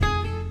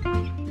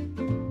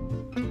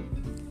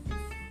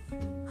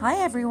Hi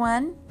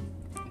everyone.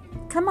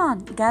 Come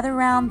on, gather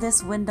round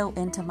this window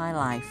into my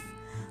life.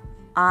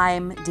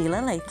 I'm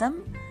Dila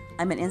Latham.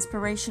 I'm an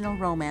inspirational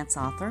romance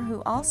author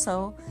who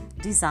also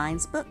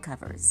designs book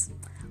covers.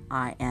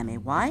 I am a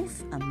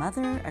wife, a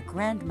mother, a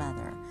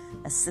grandmother,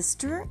 a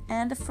sister,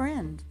 and a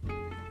friend.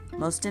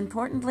 Most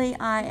importantly,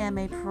 I am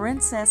a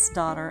princess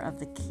daughter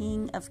of the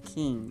King of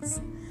Kings.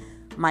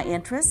 My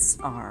interests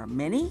are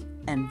many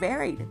and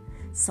varied.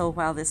 So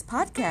while this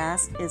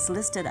podcast is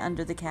listed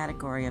under the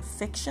category of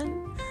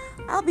fiction,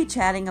 I'll be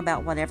chatting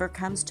about whatever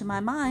comes to my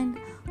mind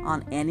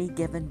on any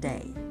given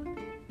day.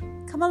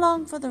 Come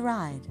along for the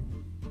ride.